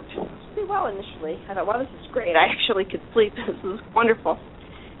actually worked pretty well initially. I thought, wow, this is great. I actually could sleep. This is wonderful.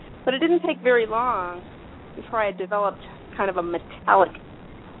 But it didn't take very long before I had developed kind of a metallic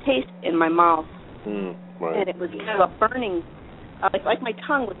taste in my mouth. Right. And it was kind of a burning, like my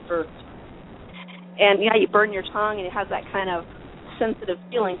tongue was burnt. And, you burn your tongue, and it has that kind of sensitive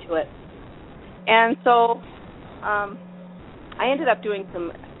feeling to it. And so I ended up doing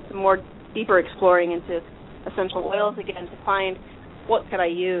some more deeper exploring into essential oils again to find what could I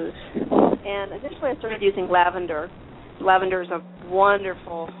use. And eventually I started using lavender. Lavender is a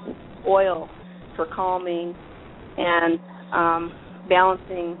wonderful oil for calming and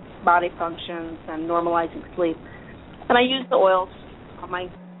balancing body functions and normalizing sleep. And I used the oils on my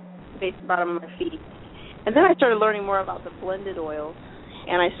base and bottom of my feet. And then I started learning more about the blended oils,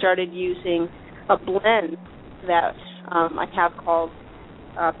 and I started using a blend that I have called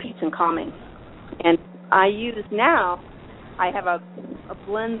Peace and Calming. And I have a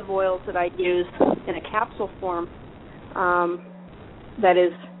blend of oils that I use in a capsule form that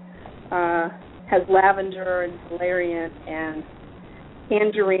has lavender and valerian and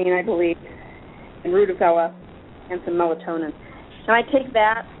tangerine, I believe, and rutabaga, and some melatonin. And I take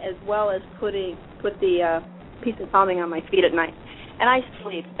that as well as put the Peace and Calming on my feet at night. And I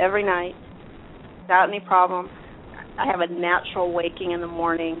sleep every night without any problem. I have a natural waking in the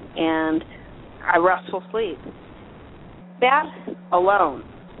morning and a restful sleep. That alone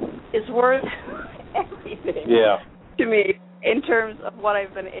is worth everything to me in terms of what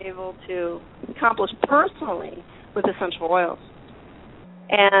I've been able to accomplish personally with essential oils.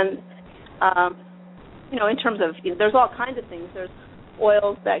 And, in terms of, there's all kinds of things. There's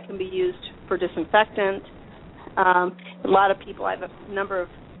oils that can be used for disinfectant. A lot of people, I have a number of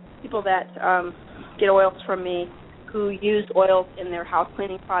people that get oils from me who use oils in their house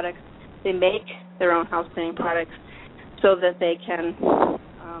cleaning products. They make their own house cleaning products so that they can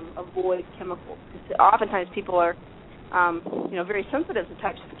avoid chemicals. Oftentimes people are, very sensitive to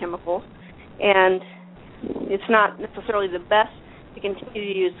types of chemicals, and it's not necessarily the best to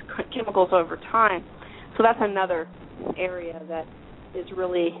continue to use chemicals over time. So that's another area that is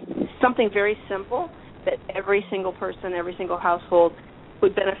really something very simple that every single person, every single household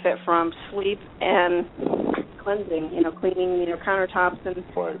would benefit from: sleep and cleansing, cleaning, countertops and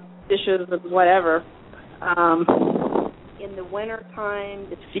dishes and whatever. In the wintertime,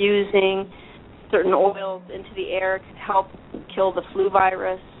 diffusing certain oils into the air can help kill the flu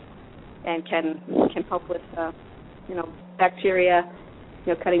virus and can help with, bacteria,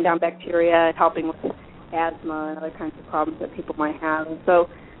 cutting down bacteria and helping with asthma and other kinds of problems that people might have. And so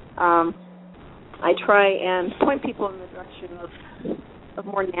I try and point people in the direction of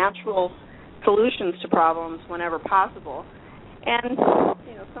more natural solutions to problems whenever possible. And,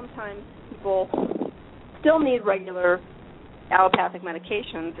 sometimes people still need regular allopathic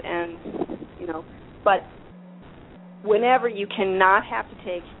medications, and, but whenever you cannot have to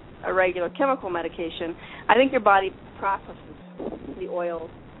take a regular chemical medication, I think your body processes the oils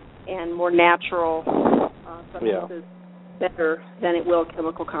and more natural substances better than it will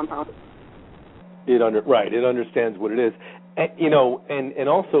chemical compounds. It understands what it is. And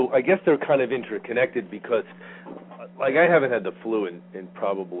also, I guess they're kind of interconnected because, like, I haven't had the flu in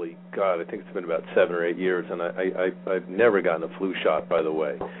probably, I think it's been about 7 or 8 years, and I've never gotten a flu shot, by the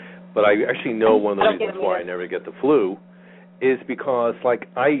way. But I actually know one of the reasons why I never get the flu is because, like,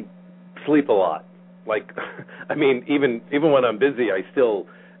 I sleep a lot. Like, I mean, even when I'm busy, I still,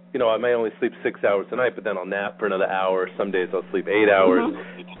 I may only sleep 6 hours a night, but then I'll nap for another hour. Some days I'll sleep 8 hours.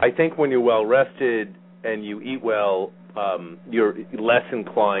 Mm-hmm. I think when you're well rested and you eat well, you're less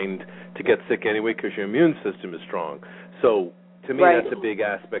inclined to get sick anyway because your immune system is strong. So to me, that's a big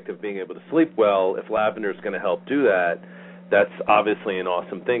aspect of being able to sleep well. If lavender is going to help do that, that's obviously an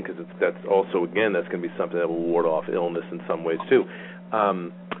awesome thing because that's also, again, that's going to be something that will ward off illness in some ways too.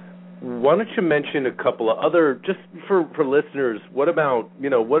 Why don't you mention a couple of other, just for listeners, what about,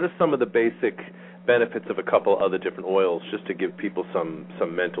 what are some of the basic benefits of a couple of other different oils, just to give people some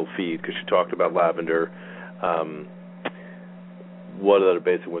mental feed, because you talked about lavender. What other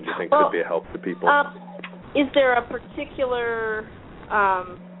basic ones do you think could be a help to people? Is there a particular,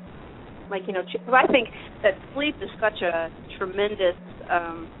 because I think that sleep is such a tremendous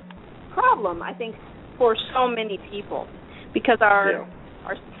problem, I think, for so many people, because our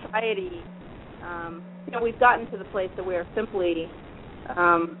society, we've gotten to the place that we are simply,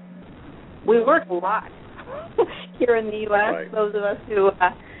 we work a lot here in the U.S., those of us who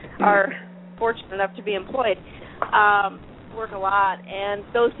are fortunate enough to be employed, work a lot, and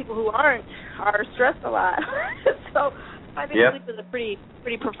those people who aren't are stressed a lot. So I think sleep is a pretty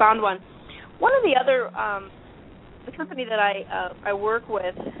profound one. One of the other, the company that I work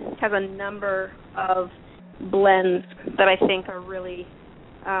with has a number of blends that I think are really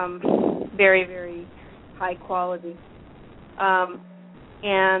very, very high quality.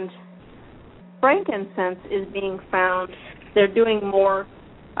 And frankincense is being found. They're doing more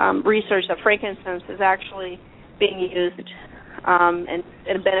research that frankincense is actually being used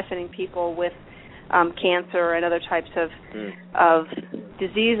and benefiting people with cancer and other types of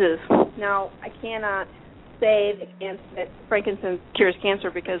diseases. Now, I cannot say that frankincense cures cancer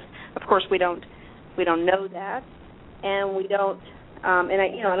because, of course, we don't know that, and we don't.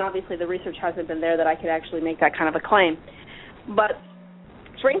 And obviously the research hasn't been there that I could actually make that kind of a claim. But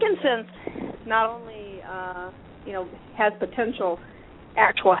frankincense not only has potential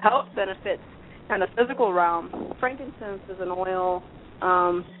actual health benefits in the physical realm. Frankincense is an oil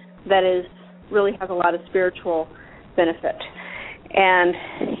that really has a lot of spiritual benefit. And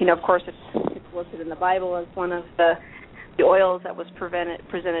of course, it's listed in the Bible as one of the oils that was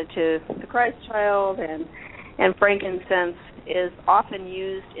presented to the Christ child, and frankincense is often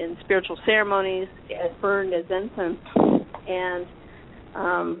used in spiritual ceremonies, burned as incense, and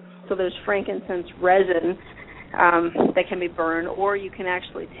so there's frankincense resin that can be burned, or you can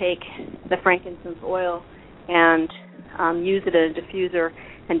actually take the frankincense oil and use it in a diffuser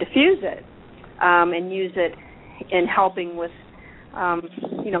and diffuse it, and use it in helping with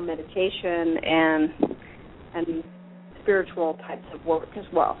meditation and spiritual types of work as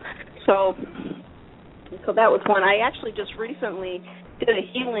well. So that was one. I actually just recently did a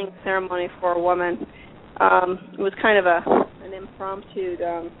healing ceremony for a woman. It was kind of an impromptu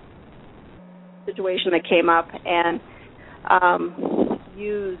situation that came up, and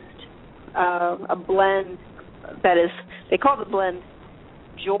used a blend that is, they call the blend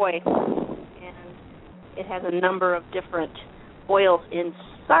Joy, and it has a number of different oils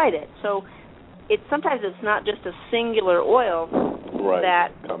inside it. So sometimes it's not just a singular oil that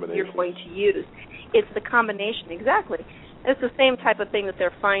you're going to use. It's the combination, exactly. It's the same type of thing that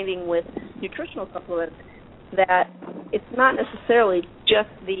they're finding with nutritional supplements, that it's not necessarily just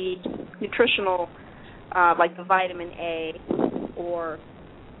the nutritional, like the vitamin A or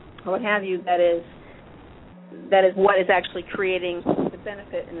what have you, that is what is actually creating the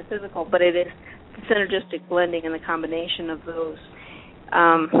benefit in the physical, but it is the synergistic blending and the combination of those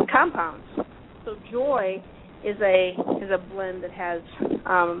compounds. So Joy is a blend that has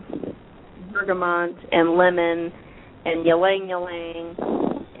bergamot and lemon and ylang-ylang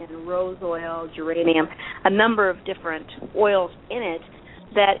and rose oil, geranium, a number of different oils in it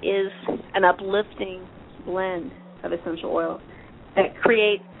that is an uplifting blend of essential oils that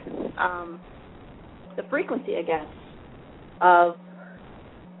creates the frequency, I guess, of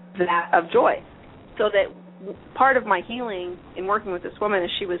that of joy. So that part of my healing in working with this woman is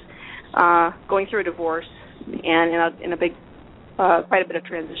she was going through a divorce and in a big, quite a bit of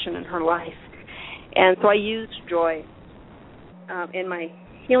transition in her life. And so I used joy in my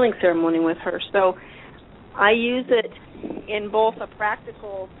healing ceremony with her. So I use it in both a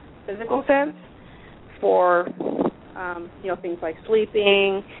practical, physical sense for, things like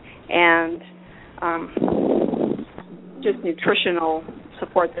sleeping and just nutritional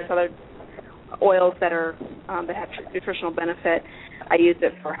support. There's other oils that are that have nutritional benefit. I use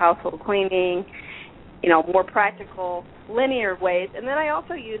it for household cleaning, more practical, linear ways. And then I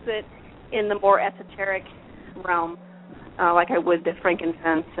also use it in the more esoteric realm, like I would the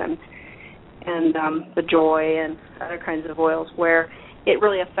frankincense and the joy and other kinds of oils, where it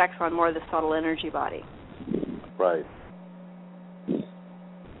really affects on more of the subtle energy body. Right.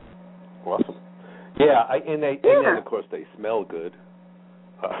 Awesome. Yeah, and then of course they smell good.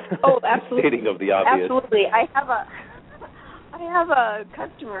 Oh, absolutely. Stating of the obvious. Absolutely. I have a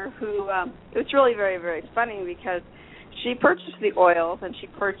customer who it's really very, very funny because she purchased the oils and she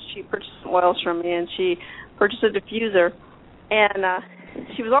purchased some oils from me and she purchased a diffuser, and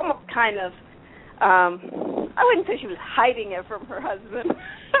she was almost kind of I wouldn't say she was hiding it from her husband,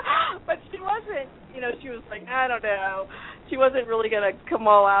 but she wasn't. She was like, I don't know. She wasn't really going to come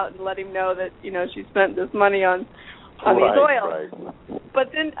all out and let him know that she spent this money on these oils. Right.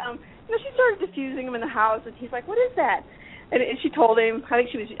 But then she started diffusing them in the house, and he's like, what is that? And she told him, I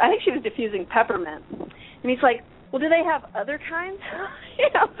think she was diffusing peppermint. And he's like, well, do they have other kinds?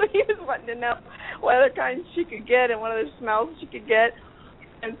 So he was wanting to know what other kinds she could get and what other smells she could get.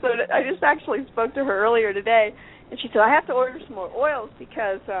 And so I just actually spoke to her earlier today, and she said, I have to order some more oils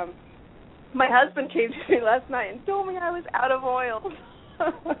because my husband came to me last night and told me I was out of oils.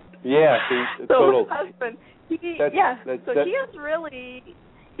 Yeah, so total. my husband, he is really,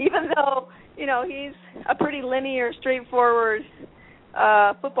 even though, he's a pretty linear, straightforward,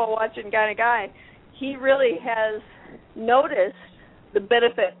 football watching kind of guy, he really has noticed the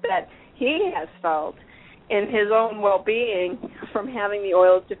benefit that he has felt in his own well-being from having the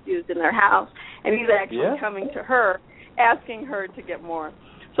oils diffused in their house. And he's actually coming to her, asking her to get more.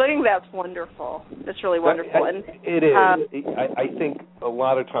 So I think that's wonderful. That's really wonderful. It is. I think a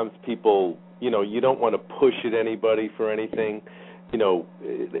lot of times people, you don't want to push at anybody for anything.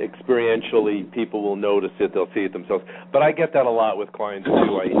 Experientially, people will notice it. They'll see it themselves. But I get that a lot with clients,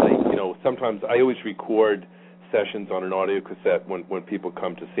 too. Sometimes I always record sessions on an audio cassette when people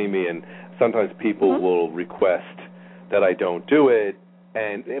come to see me, and sometimes people will request that I don't do it,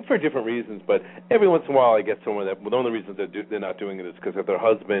 and for different reasons. But every once in a while I get someone that the only reason they're not doing it is because if their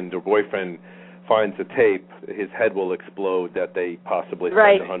husband or boyfriend finds a tape, his head will explode that they possibly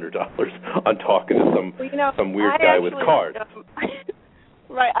spent $100 on talking to some weird guy with cards.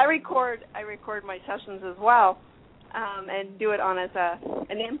 Right. I record my sessions as well, and do it on as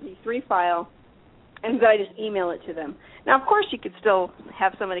an MP3 file, and then I just email it to them. Now, of course, you could still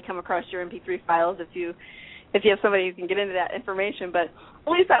have somebody come across your MP3 files if you have somebody who can get into that information, but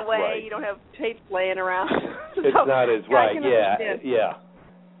at least that way you don't have tapes laying around. It's not as yeah.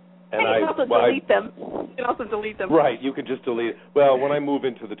 And you can also delete them. You can also delete them. Right, you can just delete it. Well, when I move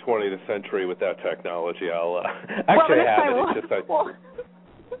into the 20th century with that technology, I'll actually have it. It's just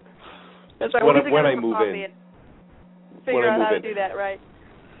that's right. When I move in. Figure out how to do that, right.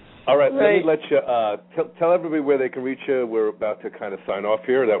 All right, let me let you tell everybody where they can reach you. We're about to kind of sign off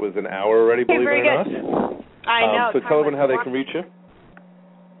here. That was an hour already, believe it or not. I know. So tell everyone how they can reach you.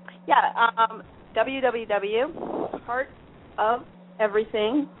 Yeah,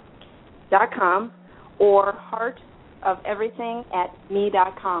 www.heartofeverything.com or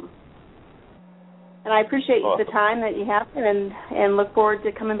heartofeverything@me.com. And I appreciate the time that you have and look forward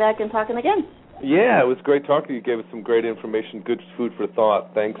to coming back and talking again. Yeah, it was great talking to you. You gave us some great information, good food for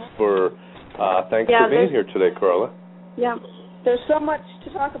thought. Thanks for being here today, Karla. Yeah, there's so much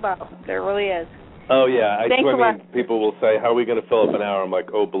to talk about. There really is. Oh, yeah. People will say, how are we going to fill up an hour? I'm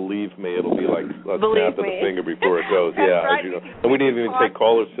like, oh, believe me, it'll be like a snap of the finger before it goes. Yeah, right. And we didn't even take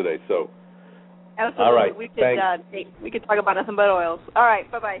callers today, so. Absolutely. All right, we could talk about nothing but oils. All right,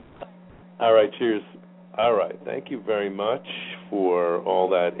 bye-bye. All right, cheers. All right, thank you very much for all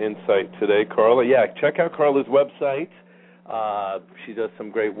that insight today, Karla. Yeah, check out Karla's website. She does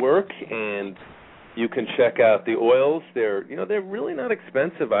some great work, and you can check out the oils. They're really not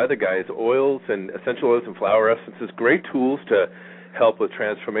expensive either, guys. Oils and essential oils and flower essences, great tools to help with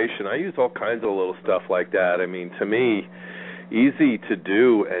transformation. I use all kinds of little stuff like that. I mean, to me, easy to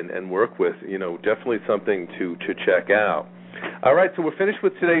do and work with. Definitely something to check out. All right, so we're finished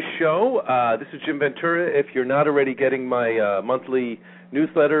with today's show. This is Jim Ventura. If you're not already getting my monthly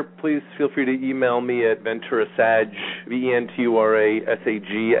newsletter, please feel free to email me at venturasag,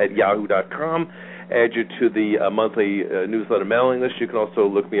 VENTURASAG @yahoo.com. Add you to the monthly newsletter mailing list. You can also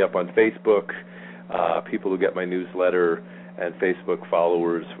look me up on Facebook. People who get my newsletter and Facebook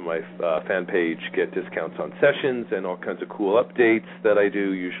followers from my fan page get discounts on sessions and all kinds of cool updates that I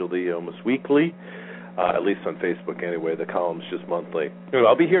do, usually almost weekly, at least on Facebook anyway. The column's just monthly. Anyway,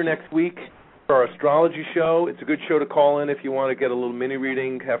 I'll be here next week for our astrology show. It's a good show to call in if you want to get a little mini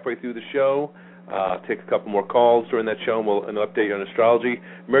reading halfway through the show. Take a couple more calls during that show, and we'll update you on astrology.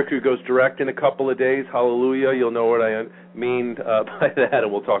 Mercury goes direct in a couple of days. Hallelujah. You'll know what I mean by that,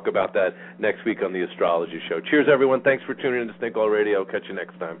 and we'll talk about that next week on the astrology show. Cheers, everyone. Thanks for tuning in to Snake Oil Radio. Catch you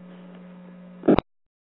next time.